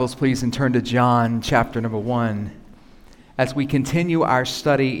Please and turn to John chapter number 1 as we continue our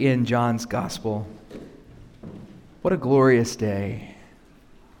study in John's Gospel. What a glorious day,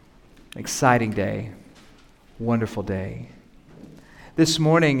 exciting day, wonderful day. This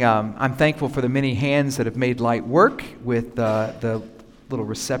morning, I'm thankful for the many hands that have made light work with the little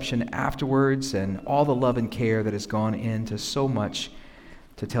reception afterwards and all the love and care that has gone into so much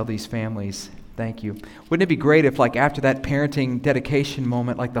to tell these families thank you. Wouldn't it be great if, like, after that parenting dedication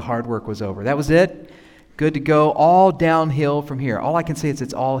moment, like, the hard work was over? That was it? Good to go. All downhill from here. All I can say is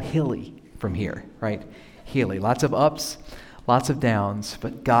it's all hilly from here, right? Hilly. Lots of ups, lots of downs,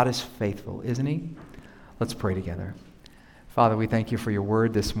 but God is faithful, isn't He? Let's pray together. Father, we thank you for your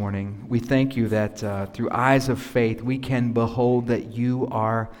word this morning. We thank you that through eyes of faith, we can behold that you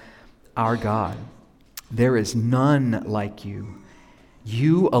are our God. There is none like you.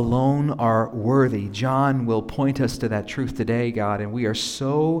 You alone are worthy. John will point us to that truth today, God, and we are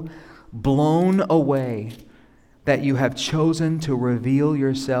so blown away that you have chosen to reveal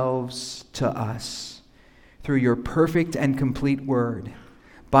yourselves to us through your perfect and complete word,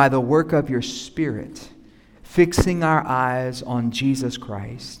 by the work of your Spirit, fixing our eyes on Jesus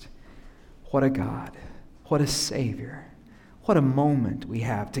Christ. What a God, what a Savior, what a moment we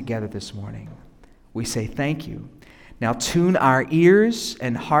have together this morning. We say thank you. Now tune our ears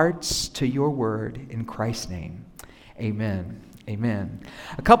and hearts to your word in Christ's name. Amen. Amen.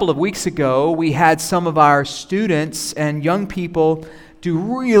 A couple of weeks ago, we had some of our students and young people do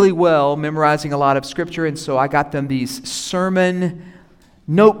really well memorizing a lot of scripture, and so I got them these sermon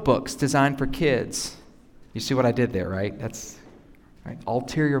notebooks designed for kids. You see what I did there, right? That's right,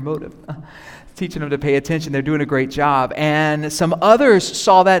 ulterior motive. Teaching them to pay attention. They're doing a great job. And some others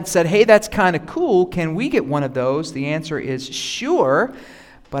saw that and said, hey, that's kind of cool. Can we get one of those? The answer is sure,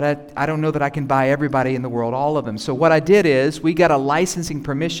 but I don't know that I can buy everybody in the world all of them. So what I did is we got a licensing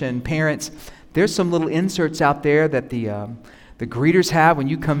permission. Parents, there's some little inserts out there that the greeters have when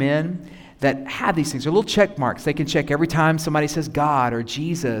you come in that have these things. They're little check marks. They can check every time somebody says God or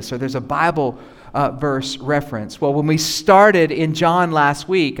Jesus or there's a Bible verse reference. Well, when we started in John last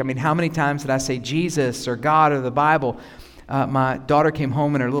week, I mean, how many times did I say Jesus or God or the Bible? My daughter came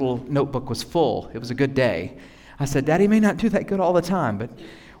home and her little notebook was full. It was a good day. I said, Daddy may not do that good all the time, but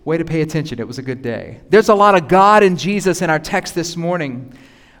way to pay attention. It was a good day. There's a lot of God and Jesus in our text this morning,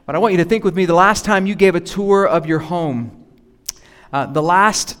 but I want you to think with me the last time you gave a tour of your home, the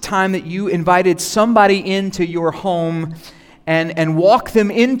last time that you invited somebody into your home and walk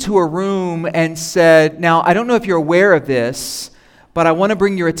them into a room and said, now, I don't know if you're aware of this, but I want to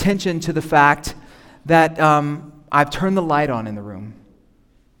bring your attention to the fact that I've turned the light on in the room.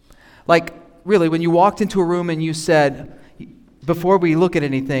 Like, really, when you walked into a room and you said, before we look at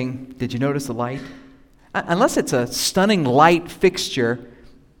anything, did you notice the light? Unless it's a stunning light fixture,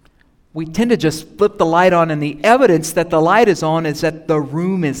 we tend to just flip the light on, and the evidence that the light is on is that the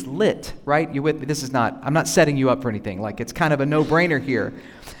room is lit, right? You with me? I'm not setting you up for anything. Like, it's kind of a no-brainer here.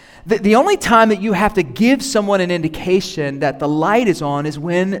 The only time that you have to give someone an indication that the light is on is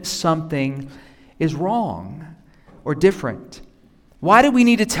when something is wrong or different. Why do we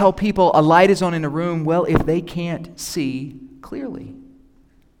need to tell people a light is on in a room? Well, if they can't see clearly.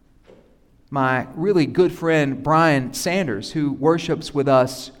 My really good friend, Brian Sanders, who worships with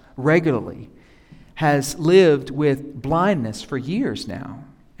us regularly, has lived with blindness for years now,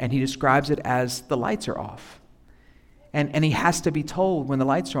 and he describes it as the lights are off. And he has to be told when the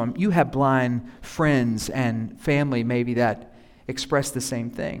lights are on. You have blind friends and family maybe that express the same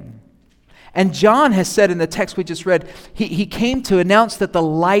thing. And John has said in the text we just read, he came to announce that the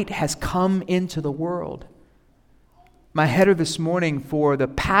light has come into the world. My header this morning for the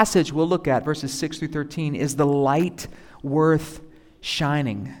passage we'll look at, verses 6 through 13, is the light worth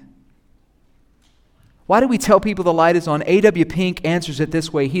shining. Why do we tell people the light is on? A.W. Pink answers it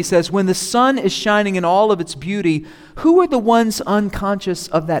this way. He says, when the sun is shining in all of its beauty, who are the ones unconscious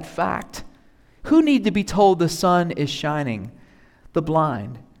of that fact? Who need to be told the sun is shining? The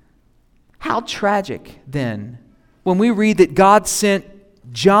blind. How tragic, then, when we read that God sent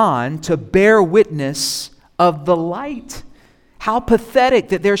John to bear witness of the light. How pathetic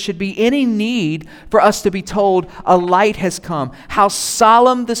that there should be any need for us to be told a light has come. How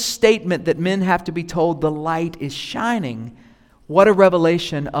solemn the statement that men have to be told the light is shining. What a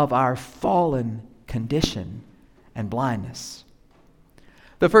revelation of our fallen condition and blindness.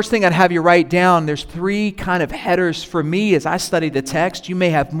 The first thing I'd have you write down, there's three kind of headers for me as I study the text. You may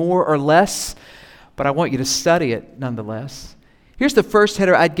have more or less, but I want you to study it nonetheless. Here's the first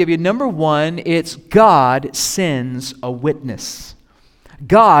header I'd give you. Number one, it's God sends a witness.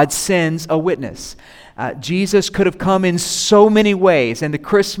 God sends a witness. Jesus could have come in so many ways, and the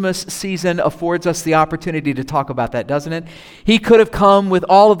Christmas season affords us the opportunity to talk about that, doesn't it? He could have come with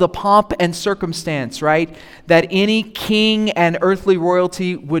all of the pomp and circumstance, right, that any king and earthly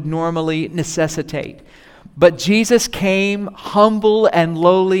royalty would normally necessitate. But Jesus came humble and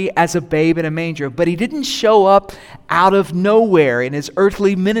lowly as a babe in a manger. But he didn't show up out of nowhere in his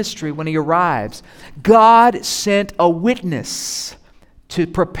earthly ministry when he arrives. God sent a witness to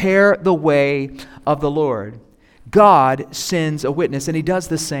prepare the way of the Lord. God sends a witness, and he does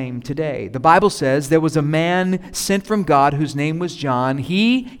the same today. The Bible says there was a man sent from God whose name was John.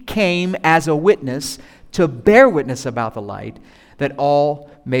 He came as a witness to bear witness about the light, that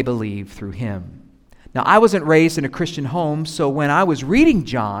all may believe through him. Now, I wasn't raised in a Christian home, so when I was reading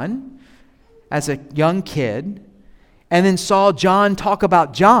John as a young kid and then saw John talk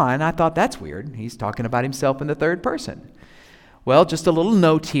about John, I thought, that's weird. He's talking about himself in the third person. Well, just a little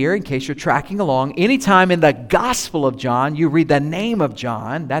note here in case you're tracking along. Anytime in the Gospel of John you read the name of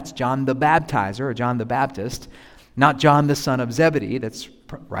John, that's John the Baptizer or John the Baptist, not John the son of Zebedee that's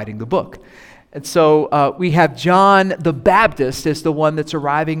writing the book. And so we have John the Baptist as the one that's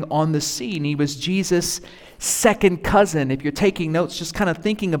arriving on the scene. He was Jesus' second cousin. If you're taking notes, just kind of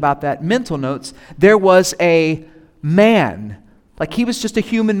thinking about that, mental notes, there was a man, like he was just a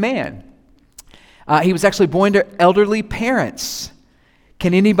human man. He was actually born to elderly parents.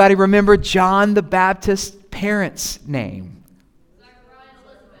 Can anybody remember John the Baptist's parents' name?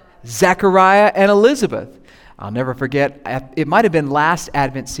 Zechariah and Elizabeth. I'll never forget, it might have been last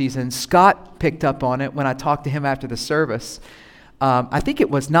Advent season. Scott picked up on it when I talked to him after the service. I think it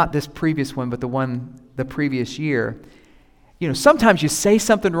was not this previous one, but the previous year. You know, sometimes you say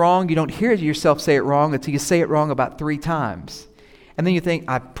something wrong, you don't hear yourself say it wrong until you say it wrong about 3 times. And then you think,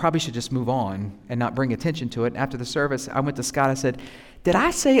 I probably should just move on and not bring attention to it. And after the service, I went to Scott, I said, did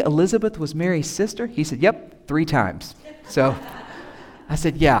I say Elizabeth was Mary's sister? He said, yep, 3 times. So I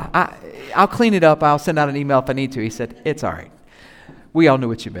said, yeah, I'll clean it up. I'll send out an email if I need to. He said, it's all right. We all knew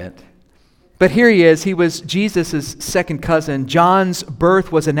what you meant. But here he is. He was Jesus' second cousin. John's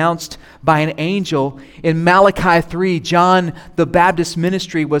birth was announced by an angel. In Malachi 3, John the Baptist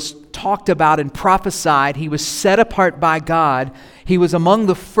ministry was talked about and prophesied. He was set apart by God. He was among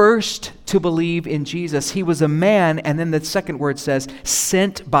the first to believe in Jesus. He was a man, and then the second word says,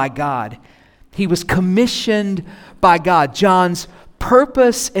 sent by God. He was commissioned by God. John's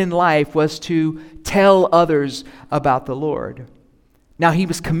purpose in life was to tell others about the Lord. Now, he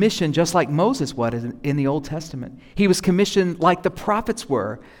was commissioned just like Moses was in the Old Testament. He was commissioned like the prophets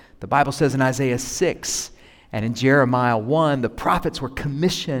were. The Bible says in Isaiah 6 and in Jeremiah 1, the prophets were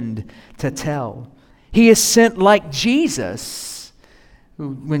commissioned to tell. He is sent like Jesus.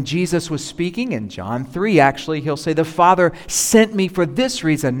 When Jesus was speaking in John 3, actually, he'll say, the Father sent me for this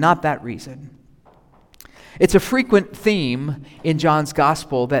reason, not that reason. It's a frequent theme in John's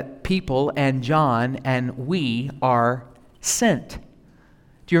gospel that people and John and we are sent.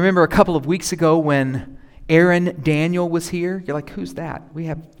 Do you remember a couple of weeks ago when Aaron Daniel was here? You're like, who's that? We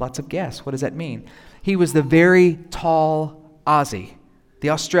have lots of guests. What does that mean? He was the very tall Aussie,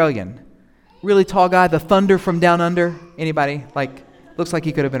 the Australian. Really tall guy, the Thunder from Down Under. Anybody? Like, looks like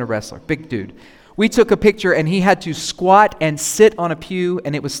he could have been a wrestler. Big dude. We took a picture and he had to squat and sit on a pew,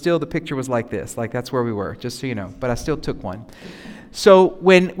 and it was still, the picture was like this. Like, that's where we were, just so you know. But I still took one. So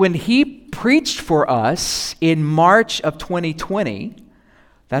when he preached for us in March of 2020,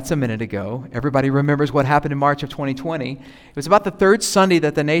 that's a minute ago. Everybody remembers what happened in March of 2020. It was about the third Sunday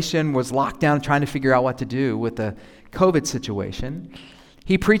that the nation was locked down trying to figure out what to do with the COVID situation.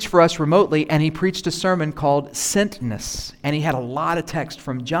 He preached for us remotely, and he preached a sermon called Sentness. And he had a lot of text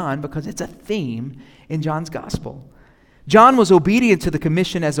from John because it's a theme in John's gospel. John was obedient to the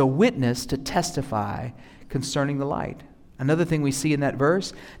commission as a witness to testify concerning the light. Another thing we see in that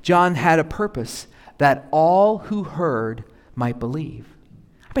verse, John had a purpose that all who heard might believe.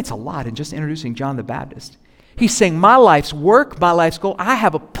 I mean, it's a lot in just introducing John the Baptist. He's saying, my life's work, my life's goal, I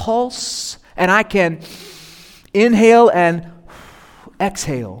have a pulse, and I can inhale and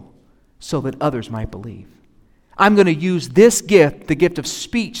exhale so that others might believe. I'm going to use this gift, the gift of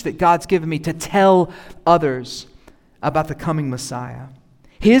speech that God's given me, to tell others about the coming Messiah.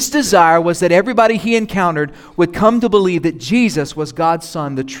 His desire was that everybody he encountered would come to believe that Jesus was God's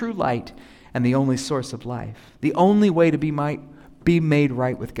Son, the true light and the only source of life, the only way to be made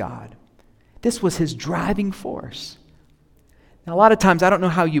right with God. This was his driving force. Now, a lot of times, I don't know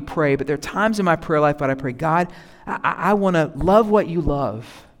how you pray, but there are times in my prayer life when I pray, God, I want to love what you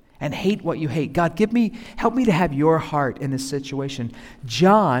love and hate what you hate. God, help me to have your heart in this situation.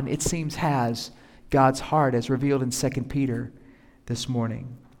 John, it seems, has God's heart as revealed in 2 Peter this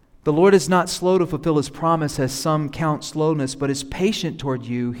morning. The Lord is not slow to fulfill His promise, as some count slowness, but is patient toward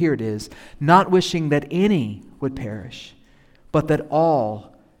you," here it is, "not wishing that any would perish, but that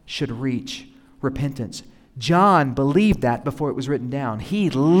all should reach repentance." John believed that before it was written down. He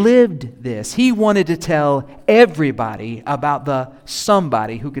lived this. He wanted to tell everybody about the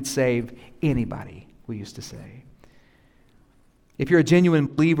somebody who could save anybody, we used to say. If you're a genuine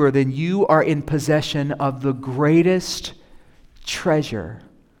believer, then you are in possession of the greatest treasure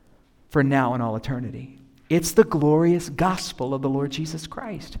for now and all eternity. It's the glorious gospel of the Lord Jesus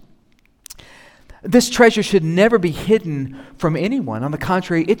Christ. This treasure should never be hidden from anyone. On the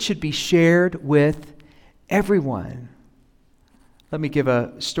contrary, it should be shared with everyone. Let me give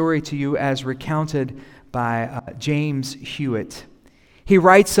a story to you as recounted by James Hewitt. He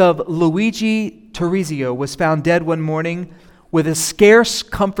writes of Luigi Torrizio was found dead one morning with a scarce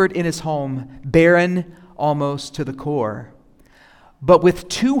comfort in his home, barren almost to the core. But with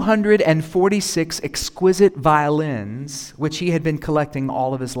 246 exquisite violins, which he had been collecting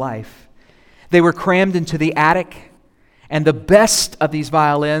all of his life. They were crammed into the attic, and the best of these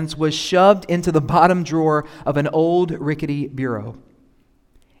violins was shoved into the bottom drawer of an old rickety bureau.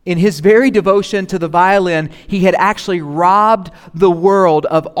 In his very devotion to the violin, he had actually robbed the world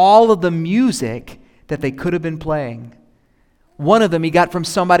of all of the music that they could have been playing. One of them he got from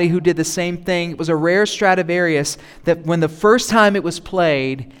somebody who did the same thing. It was a rare Stradivarius that when the first time it was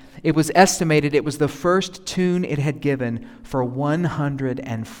played, it was estimated it was the first tune it had given for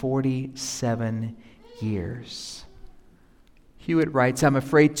 147 years. Hewitt writes, "I'm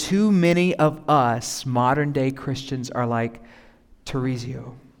afraid too many of us modern-day Christians are like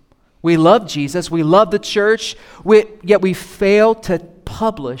Torrizio. We love Jesus, we love the church, yet we fail to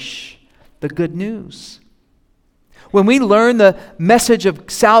publish the good news. When we learn the message of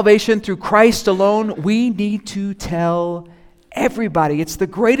salvation through Christ alone, we need to tell everybody. It's the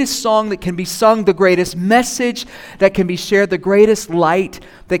greatest song that can be sung, the greatest message that can be shared, the greatest light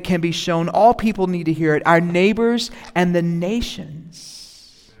that can be shown. All people need to hear it, our neighbors and the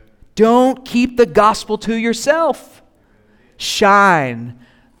nations. Don't keep the gospel to yourself. Shine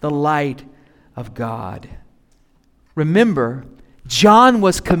the light of God." Remember, John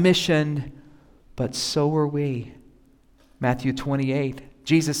was commissioned, but so were we. Matthew 28,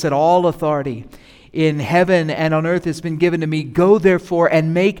 Jesus said, "All authority in heaven and on earth has been given to me. Go therefore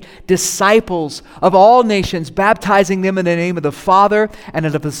and make disciples of all nations, baptizing them in the name of the Father and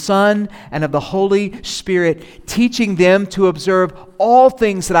of the Son and of the Holy Spirit, teaching them to observe all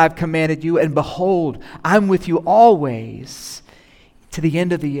things that I've commanded you. And behold, I'm with you always to the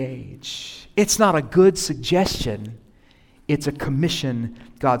end of the age." It's not a good suggestion. It's a commission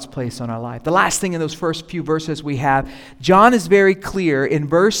God's placed on our life. The last thing in those first few verses we have, John is very clear in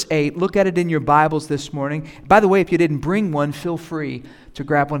verse 8. Look at it in your Bibles this morning. By the way, if you didn't bring one, feel free to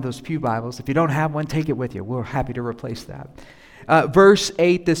grab one of those pew Bibles. If you don't have one, take it with you. We're happy to replace that. Verse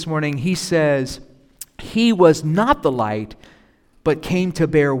 8 this morning, he says, "He was not the light, but came to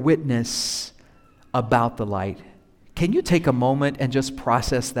bear witness about the light." Can you take a moment and just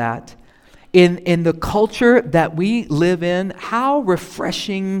process that? In the culture that we live in, how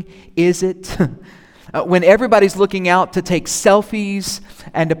refreshing is it when everybody's looking out to take selfies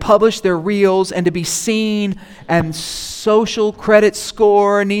and to publish their reels and to be seen, and social credit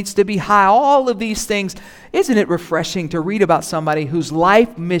score needs to be high, all of these things. Isn't it refreshing to read about somebody whose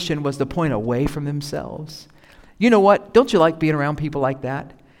life mission was to point away from themselves? You know what? Don't you like being around people like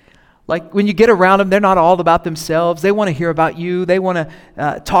that? Like when you get around them, they're not all about themselves. They want to hear about you. They want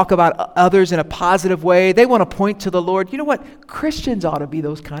to talk about others in a positive way. They want to point to the Lord. You know what? Christians ought to be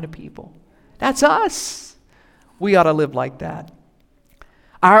those kind of people. That's us. We ought to live like that.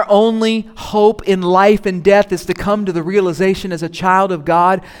 Our only hope in life and death is to come to the realization as a child of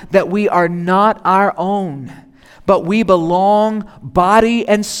God that we are not our own, but we belong body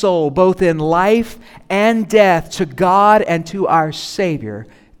and soul, both in life and death, to God and to our Savior,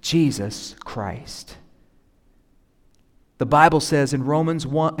 Jesus Christ. The Bible says in Romans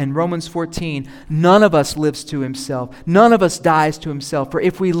 14, none of us lives to himself. None of us dies to himself. For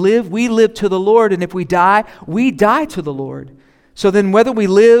if we live to the Lord. And if we die to the Lord. So then whether we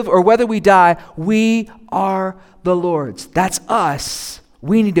live or whether we die, we are the Lord's. That's us.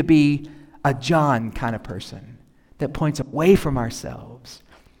 We need to be a John kind of person that points away from ourselves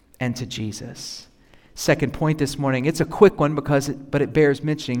and to Jesus. Second point this morning, it's a quick one but it bears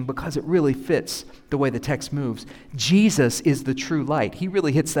mentioning because it really fits the way the text moves. Jesus is the true light. He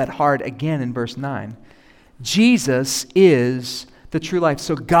really hits that hard again in verse 9. Jesus is the true light.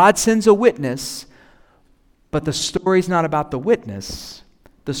 So God sends a witness, but the story's not about the witness.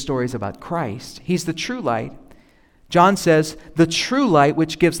 The story's about Christ. He's the true light. John says, the true light,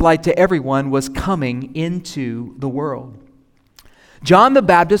 which gives light to everyone, was coming into the world. John the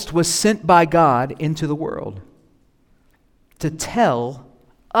Baptist was sent by God into the world to tell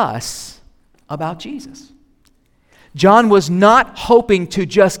us about Jesus. John was not hoping to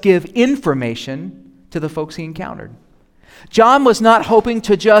just give information to the folks he encountered. John was not hoping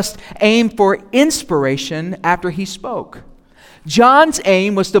to just aim for inspiration after he spoke. John's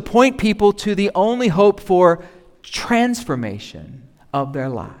aim was to point people to the only hope for transformation of their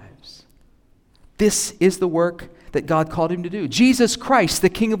lives. This is the work that God called him to do. Jesus Christ, the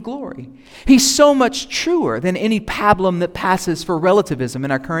King of glory. He's so much truer than any pablum that passes for relativism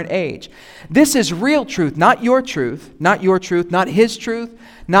in our current age. This is real truth, not your truth, not your truth, not his truth,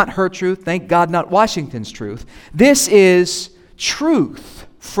 not her truth, thank God not Washington's truth. This is truth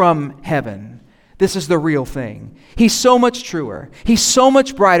from heaven. This is the real thing. He's so much truer. He's so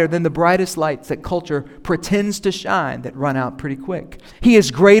much brighter than the brightest lights that culture pretends to shine that run out pretty quick. He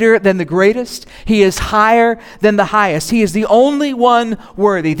is greater than the greatest. He is higher than the highest. He is the only one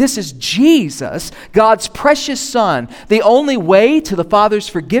worthy. This is Jesus, God's precious Son, the only way to the Father's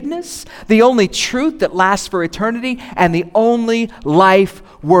forgiveness, the only truth that lasts for eternity, and the only life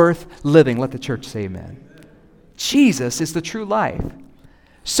worth living. Let the church say amen. Jesus is the true life.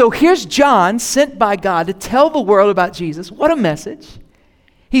 So here's John, sent by God to tell the world about Jesus. What a message.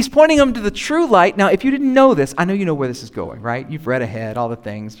 He's pointing them to the true light. Now, if you didn't know this, I know you know where this is going, right? You've read ahead, all the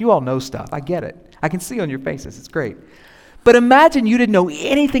things. You all know stuff. I get it. I can see on your faces. It's great. But imagine you didn't know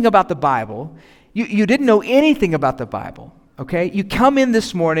anything about the Bible. You didn't know anything about the Bible, okay? You come in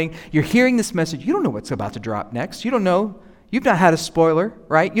this morning, you're hearing this message. You don't know what's about to drop next. You don't know. You've not had a spoiler,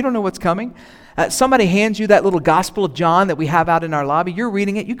 right? You don't know what's coming. Somebody hands you that little Gospel of John that we have out in our lobby. You're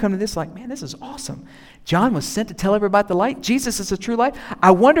reading it. You come to this like, man, this is awesome. John was sent to tell everybody about the light. Jesus is the true light. I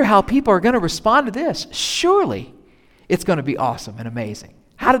wonder how people are going to respond to this. Surely it's going to be awesome and amazing.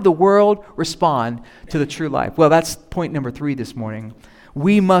 How did the world respond to the true life? Well, that's point number 3 this morning.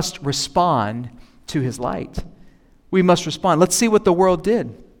 We must respond to his light. We must respond. Let's see what the world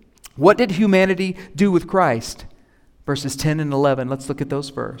did. What did humanity do with Christ? Verses 10 and 11. Let's look at those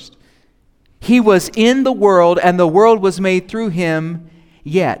first. He was in the world, and the world was made through him,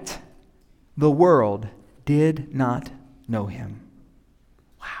 yet the world did not know him.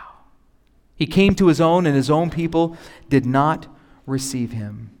 Wow. He came to his own, and his own people did not receive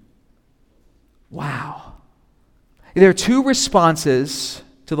him. Wow. There are 2 responses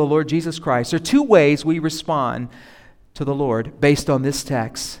to the Lord Jesus Christ. There are 2 ways we respond to the Lord based on this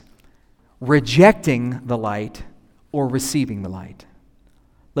text: rejecting the light or receiving the light.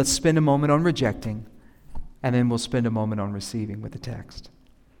 Let's spend a moment on rejecting, and then we'll spend a moment on receiving with the text.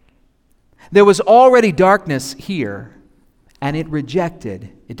 There was already darkness here, and it rejected.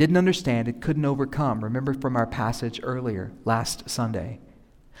 It didn't understand. It couldn't overcome. Remember from our passage earlier, last Sunday.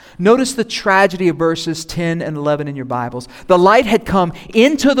 Notice the tragedy of verses 10 and 11 in your Bibles. The light had come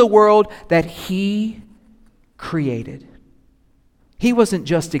into the world that he created. He wasn't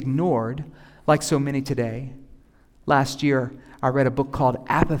just ignored like so many today. Last year, I read a book called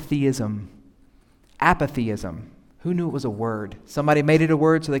Apatheism. Apatheism. Who knew it was a word? Somebody made it a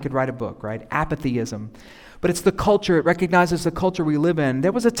word so they could write a book, right? Apatheism. But it's the culture. It recognizes the culture we live in.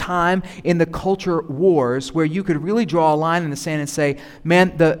 There was a time in the culture wars where you could really draw a line in the sand and say,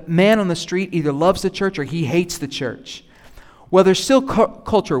 man, the man on the street either loves the church or he hates the church. Well, there's still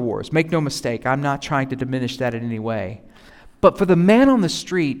culture wars. Make no mistake. I'm not trying to diminish that in any way. But for the man on the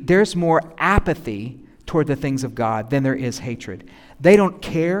street, there's more apathy toward the things of God than there is hatred. They don't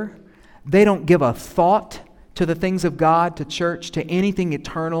care. They don't give a thought to the things of God, to church, to anything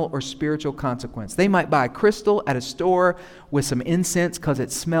eternal or spiritual consequence. They might buy a crystal at a store with some incense because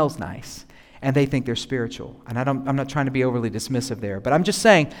it smells nice, and they think they're spiritual. And I'm not trying to be overly dismissive there, but I'm just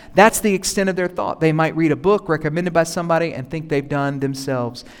saying that's the extent of their thought. They might read a book recommended by somebody and think they've done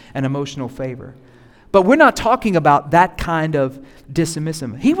themselves an emotional favor. But we're not talking about that kind of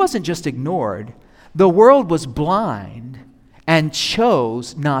dismissive. He wasn't just ignored. The world was blind and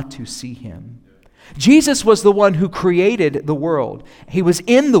chose not to see him. Jesus was the one who created the world. He was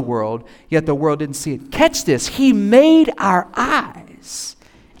in the world, yet the world didn't see it. Catch this. He made our eyes,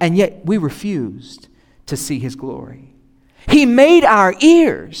 and yet we refused to see his glory. He made our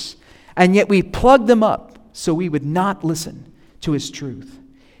ears, and yet we plugged them up so we would not listen to his truth.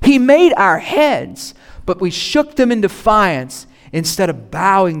 He made our heads, but we shook them in defiance instead of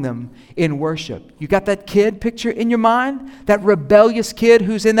bowing them in worship. You got that kid picture in your mind? That rebellious kid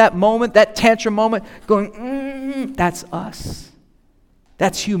who's in that moment, that tantrum moment, going, That's us.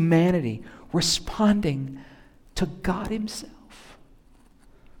 That's humanity responding to God himself.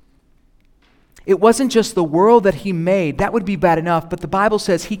 It wasn't just the world that he made. That would be bad enough. But the Bible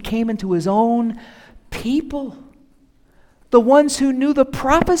says he came into his own people, the ones who knew the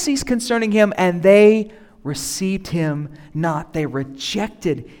prophecies concerning him, and they received him not. They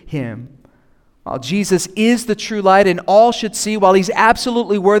rejected him. While Jesus is the true light and all should see, while he's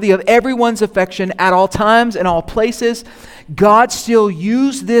absolutely worthy of everyone's affection at all times and all places, God still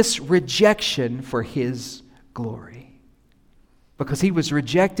used this rejection for his glory. Because he was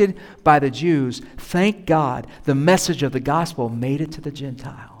rejected by the Jews, thank God the message of the gospel made it to the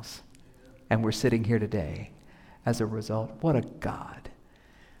Gentiles. And we're sitting here today as a result. What a God.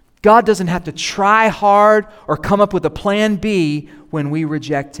 God doesn't have to try hard or come up with a plan B when we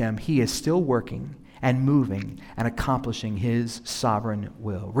reject him. He is still working and moving and accomplishing his sovereign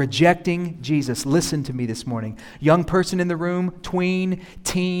will. Rejecting Jesus. Listen to me this morning. Young person in the room, tween,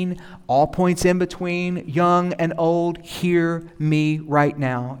 teen, all points in between, young and old, hear me right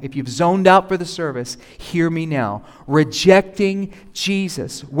now. If you've zoned out for the service, hear me now. Rejecting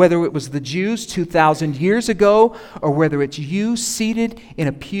Jesus, whether it was the Jews 2,000 years ago or whether it's you seated in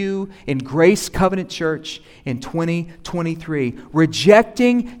a pew in Grace Covenant Church in 2023,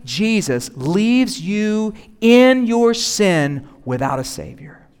 rejecting Jesus leaves you in your sin without a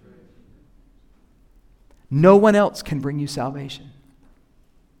Savior. No one else can bring you salvation.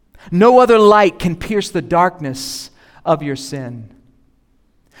 No other light can pierce the darkness of your sin.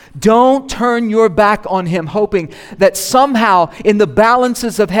 Don't turn your back on him, hoping that somehow in the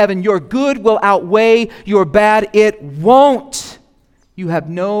balances of heaven your good will outweigh your bad. It won't. You have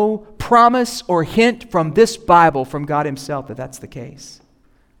no promise or hint from this Bible, from God himself, that that's the case.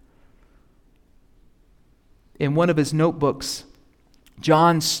 In one of his notebooks,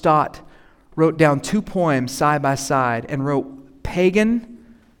 John Stott wrote down 2 poems side by side and wrote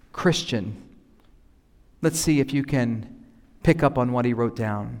pagan, Christian. Let's see if you can pick up on what he wrote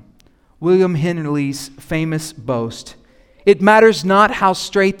down. William Henley's famous boast: "It matters not how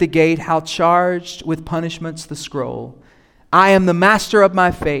strait the gate, how charged with punishments the scroll. I am the master of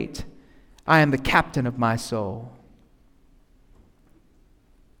my fate. I am the captain of my soul."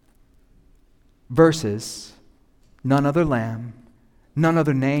 Verses: none other lamb, none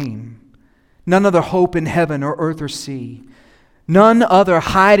other name, none other hope in heaven or earth or sea, none other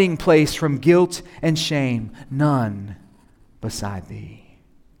hiding place from guilt and shame, none beside thee.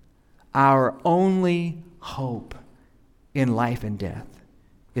 Our only hope in life and death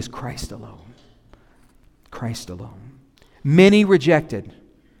is Christ alone. Christ alone. Many rejected,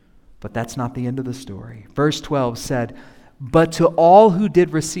 but that's not the end of the story. Verse 12 said, "But to all who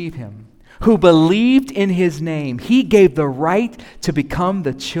did receive him, who believed in his name, he gave the right to become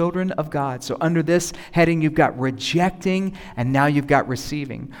the children of God." So under this heading, you've got rejecting, and now you've got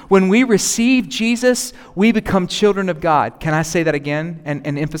receiving. When we receive Jesus, we become children of God. Can I say that again and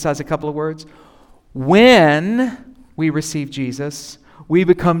emphasize a couple of words? When we receive Jesus, we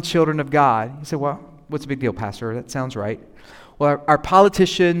become children of God. You say, well, what's the big deal, Pastor? That sounds right. Well, our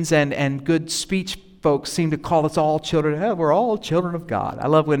politicians and good speech folks seem to call us all children. Oh, we're all children of God. I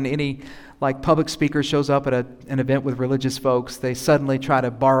love when any public speaker shows up at an event with religious folks. They suddenly try to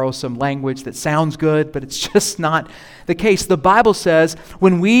borrow some language that sounds good, but it's just not the case. The Bible says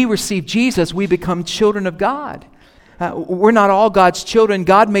when we receive Jesus, we become children of God. We're not all God's children.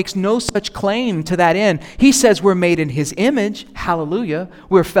 God makes no such claim to that end. He says we're made in his image. Hallelujah.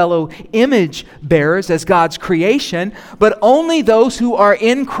 We're fellow image bearers as God's creation, but only those who are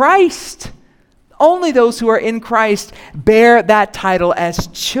in Christ, only those who are in Christ bear that title as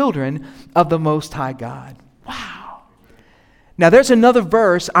children of the Most High God. Wow. Now there's another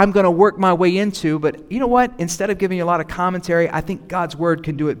verse I'm going to work my way into, but you know what? Instead of giving you a lot of commentary, I think God's Word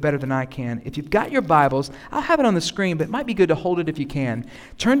can do it better than I can. If you've got your Bibles, I'll have it on the screen, but it might be good to hold it if you can.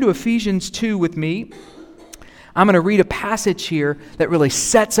 Turn to Ephesians 2 with me. I'm going to read a passage here that really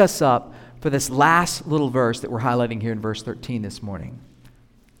sets us up for this last little verse that we're highlighting here in verse 13 this morning.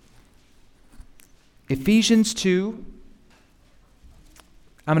 Ephesians 2,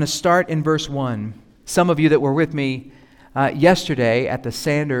 I'm going to start in verse 1. Some of you that were with me yesterday at the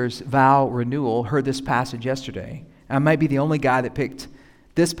Sanders vow renewal heard this passage yesterday. I might be the only guy that picked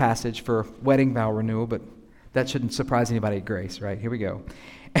this passage for wedding vow renewal, but that shouldn't surprise anybody at Grace, right? Here we go.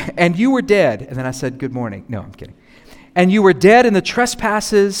 "And you were dead." And then I said, "Good morning." No, I'm kidding. "And you were dead in the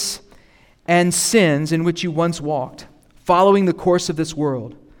trespasses and sins in which you once walked, following the course of this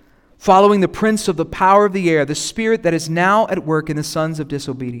world, following the prince of the power of the air, the spirit that is now at work in the sons of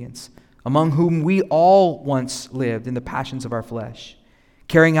disobedience, among whom we all once lived in the passions of our flesh,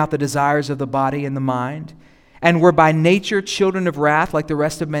 carrying out the desires of the body and the mind, and were by nature children of wrath like the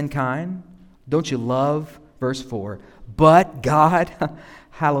rest of mankind." Don't you love verse 4? "But God,"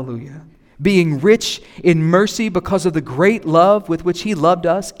 hallelujah, being rich in mercy because of the great love with which he loved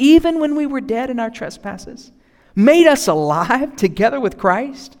us, even when we were dead in our trespasses, made us alive together with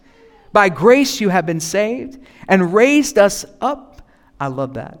Christ. By grace you have been saved, and raised us up. I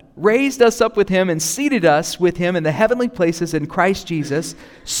love that. Raised us up with him and seated us with him in the heavenly places in Christ Jesus,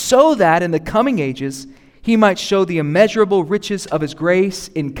 so that in the coming ages he might show the immeasurable riches of his grace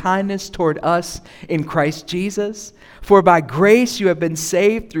in kindness toward us in Christ Jesus. For by grace you have been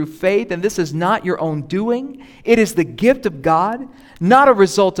saved through faith, and this is not your own doing. It is the gift of God, not a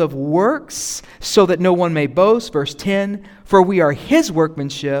result of works, so that no one may boast. Verse 10, for we are his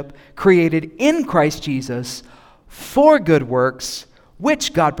workmanship, created in Christ Jesus for good works,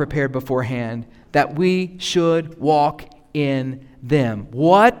 which God prepared beforehand, that we should walk in them.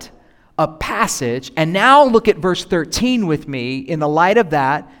 What a passage. And now look at verse 13 with me in the light of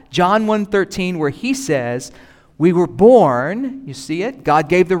that. John 1:13, where he says, we were born, you see it? God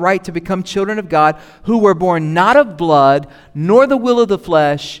gave the right to become children of God, who were born not of blood, nor the will of the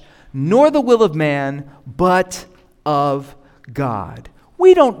flesh, nor the will of man, but of God.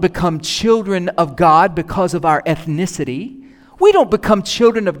 We don't become children of God because of our ethnicity. We don't become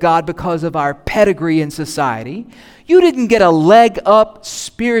children of God because of our pedigree in society. You didn't get a leg up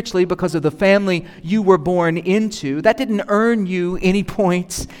spiritually because of the family you were born into. That didn't earn you any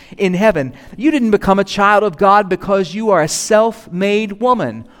points in heaven. You didn't become a child of God because you are a self-made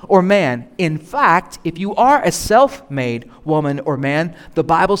woman or man. In fact, if you are a self-made woman or man, the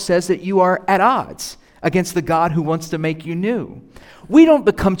Bible says that you are at odds against the God who wants to make you new. We don't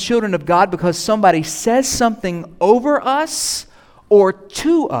become children of God because somebody says something over us or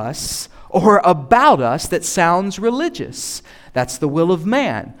to us or about us that sounds religious. That's the will of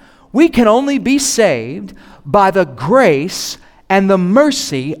man. We can only be saved by the grace and the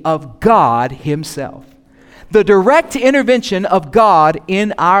mercy of God himself. The direct intervention of God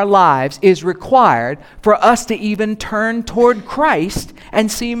in our lives is required for us to even turn toward Christ and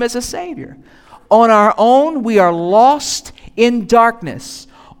see him as a Savior. On our own, we are lost in darkness.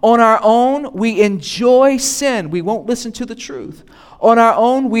 On our own, we enjoy sin. We won't listen to the truth. On our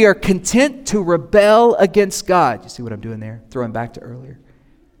own, we are content to rebel against God. You see what I'm doing there? Throwing back to earlier.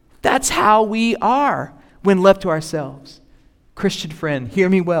 That's how we are when left to ourselves. Christian friend, hear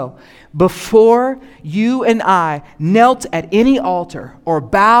me well. Before you and I knelt at any altar or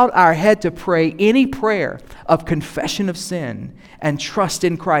bowed our head to pray any prayer of confession of sin and trust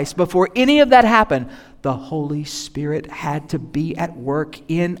in Christ, before any of that happened, the Holy Spirit had to be at work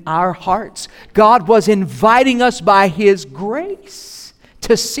in our hearts. God was inviting us by his grace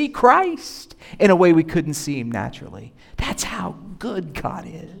to see Christ in a way we couldn't see him naturally. That's how good God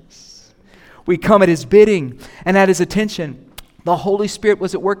is. We come at his bidding and at his attention. The Holy Spirit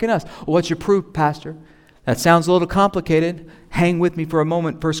was at work in us. Well, what's your proof, Pastor? That sounds a little complicated. Hang with me for a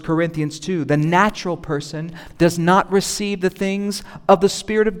moment. 1 Corinthians 2. The natural person does not receive the things of the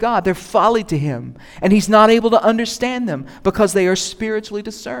Spirit of God. They're folly to him, and he's not able to understand them because they are spiritually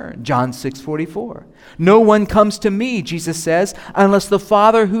discerned. John 6:44. No one comes to me, Jesus says, unless the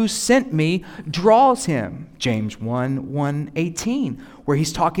Father who sent me draws him. James 1:18, where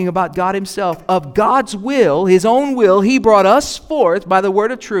he's talking about God himself. Of God's will, his own will, he brought us forth by the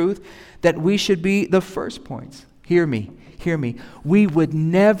word of truth, that we should be the first points. Hear me. We would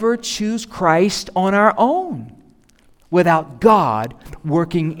never choose Christ on our own without God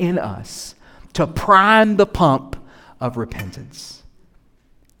working in us to prime the pump of repentance.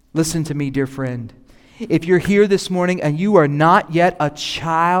 Listen to me, dear friend. If you're here this morning and you are not yet a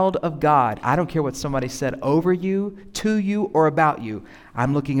child of God, I don't care what somebody said over you, to you, or about you.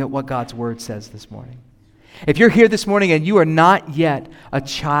 I'm looking at what God's word says this morning. If you're here this morning and you are not yet a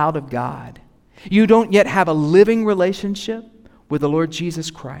child of God, you don't yet have a living relationship with the Lord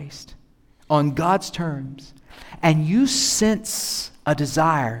Jesus Christ on God's terms, and you sense a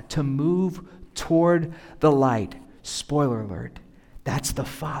desire to move toward the light, spoiler alert, that's the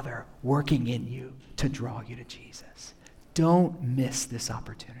Father working in you to draw you to Jesus. Don't miss this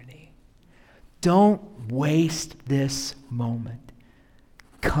opportunity. Don't waste this moment.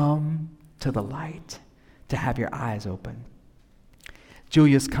 Come to the light to have your eyes open.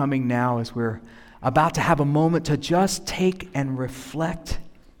 Julia's coming now as we're about to have a moment to just take and reflect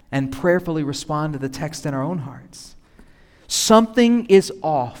and prayerfully respond to the text in our own hearts. Something is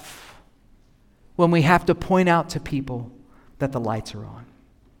off when we have to point out to people that the lights are on.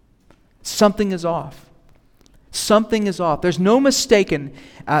 Something is off. Something is off. There's no mistaking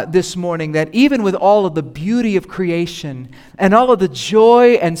this morning that even with all of the beauty of creation and all of the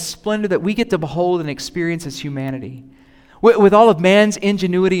joy and splendor that we get to behold and experience as humanity, with all of man's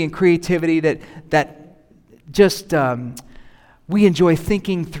ingenuity and creativity that just we enjoy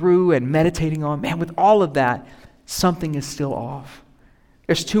thinking through and meditating on, man, with all of that, something is still off.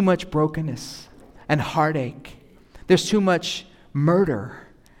 There's too much brokenness and heartache. There's too much murder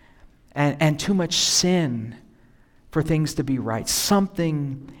and too much sin for things to be right.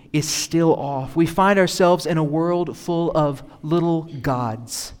 Something is still off. We find ourselves in a world full of little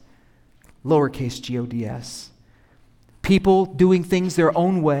gods, lowercase G-O-D-S. People doing things their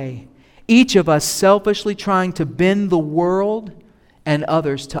own way. Each of us selfishly trying to bend the world and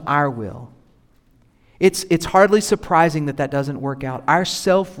others to our will. It's hardly surprising that doesn't work out. Our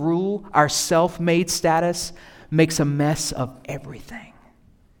self-rule, our self-made status makes a mess of everything.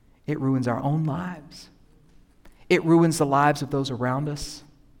 It ruins our own lives. It ruins the lives of those around us.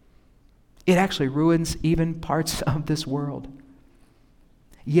 It actually ruins even parts of this world.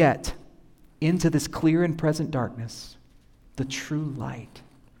 Yet, into this clear and present darkness, the true light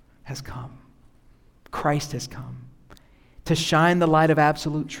has come. Christ has come to shine the light of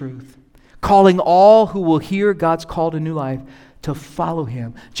absolute truth, calling all who will hear God's call to new life to follow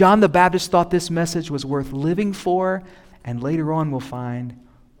him. John the Baptist thought this message was worth living for, and later on we'll find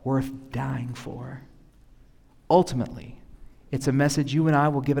worth dying for. Ultimately, it's a message you and I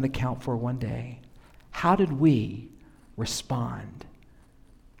will give an account for one day. How did we respond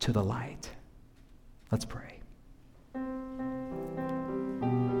to the light? Let's pray.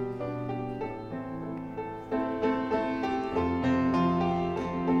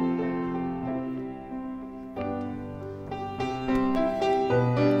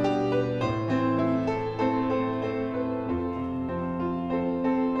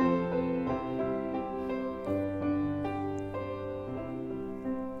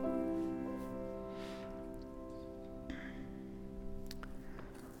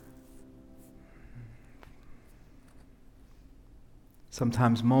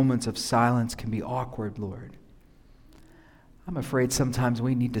 Sometimes moments of silence can be awkward, Lord. I'm afraid sometimes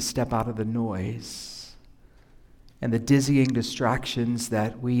we need to step out of the noise and the dizzying distractions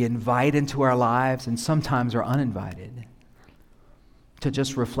that we invite into our lives and sometimes are uninvited, to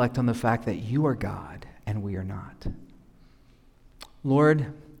just reflect on the fact that you are God and we are not.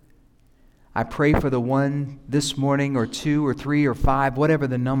 Lord, I pray for the one this morning or two or three or five, whatever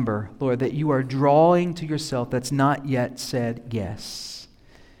the number, Lord, that you are drawing to yourself that's not yet said yes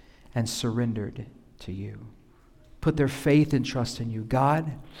and surrendered to you. Put their faith and trust in you.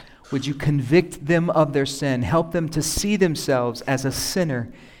 God, would you convict them of their sin? Help them to see themselves as a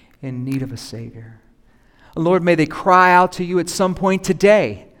sinner in need of a Savior. Lord, may they cry out to you at some point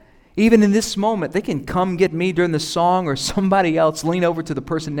today. Even in this moment, they can come get me during the song or somebody else lean over to the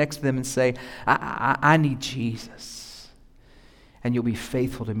person next to them and say, I need Jesus. And you'll be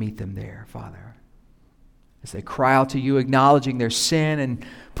faithful to meet them there, Father. As they cry out to you, acknowledging their sin and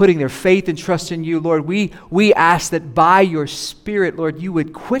putting their faith and trust in you, Lord, we ask that by your Spirit, Lord, you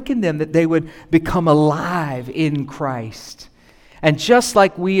would quicken them, that they would become alive in Christ. And just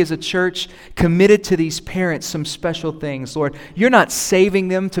like we as a church committed to these parents some special things, Lord, you're not saving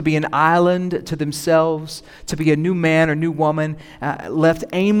them to be an island to themselves, to be a new man or new woman, left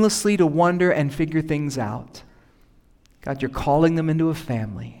aimlessly to wonder and figure things out. God, you're calling them into a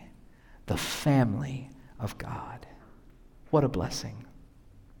family, the family of God. What a blessing.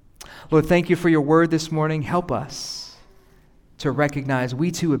 Lord, thank you for your word this morning. Help us to recognize we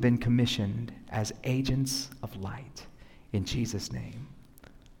too have been commissioned as agents of light. In Jesus' name,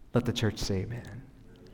 let the church say amen.